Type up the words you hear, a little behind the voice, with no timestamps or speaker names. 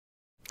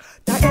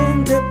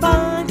Diane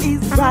Divine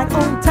is right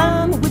on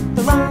time with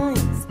the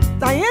rhymes.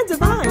 Diane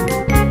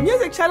Divine,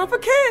 music channel for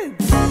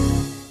kids.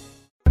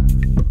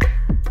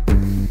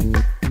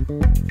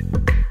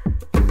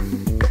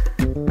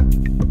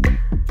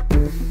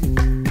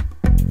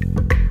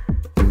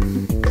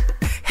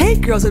 Hey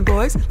girls and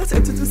boys, let's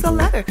introduce a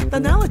letter. The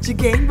knowledge you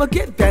gain will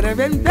get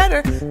better and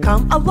better.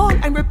 Come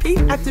along and repeat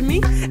after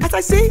me as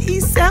I say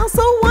each sound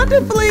so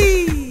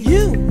wonderfully.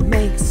 U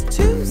makes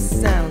two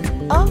sounds,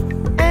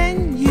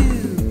 and U.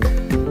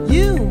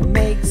 U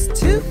makes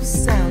two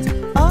sounds,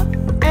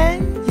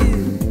 and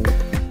U.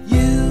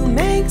 U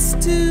makes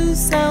two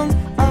sounds,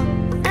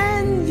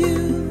 and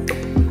U.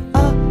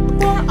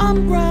 For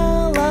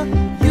umbrella,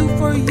 U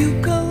for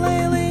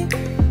ukulele,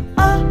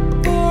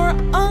 for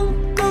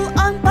uncle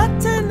on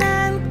button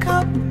and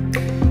cup,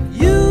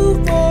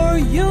 U for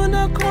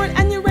unicorn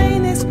and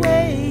Uranus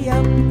way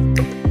up.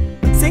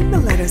 Sing the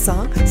letter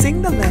song,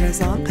 sing the letter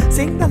song,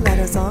 sing the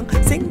letter song,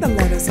 sing the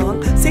letter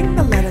song, sing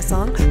the letter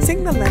song,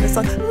 sing the letter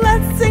song.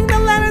 Let's sing the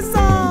letter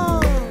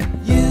song.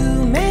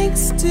 U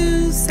makes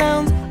two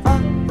sounds,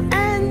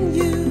 and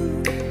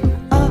U.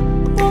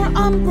 For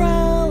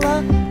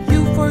umbrella,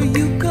 U for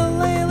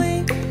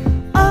ukulele,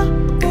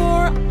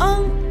 for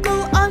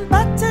uncle on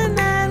button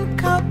and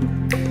cup,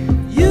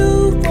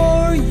 U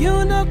for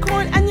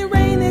unicorn and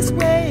Uranus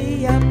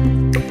way up.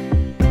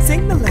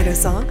 Sing the letter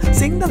song,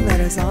 sing the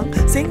letter song,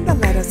 sing the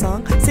letter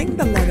song, sing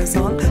the letter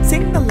song,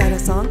 sing the letter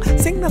song,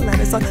 sing the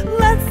letter song.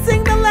 Let's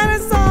sing the letter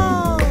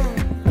song.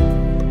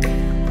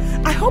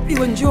 I hope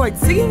you enjoyed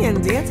singing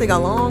and dancing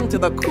along to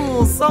the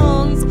cool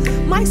songs.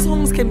 My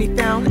songs can be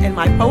found in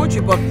my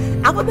poetry book,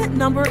 Alphabet,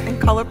 Number,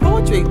 and Color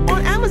Poetry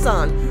on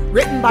Amazon,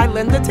 written by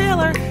Linda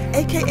Taylor,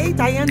 aka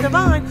Diane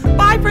Divine.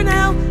 Bye for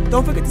now.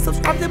 Don't forget to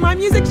subscribe to my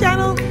music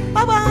channel.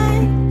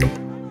 Bye-bye.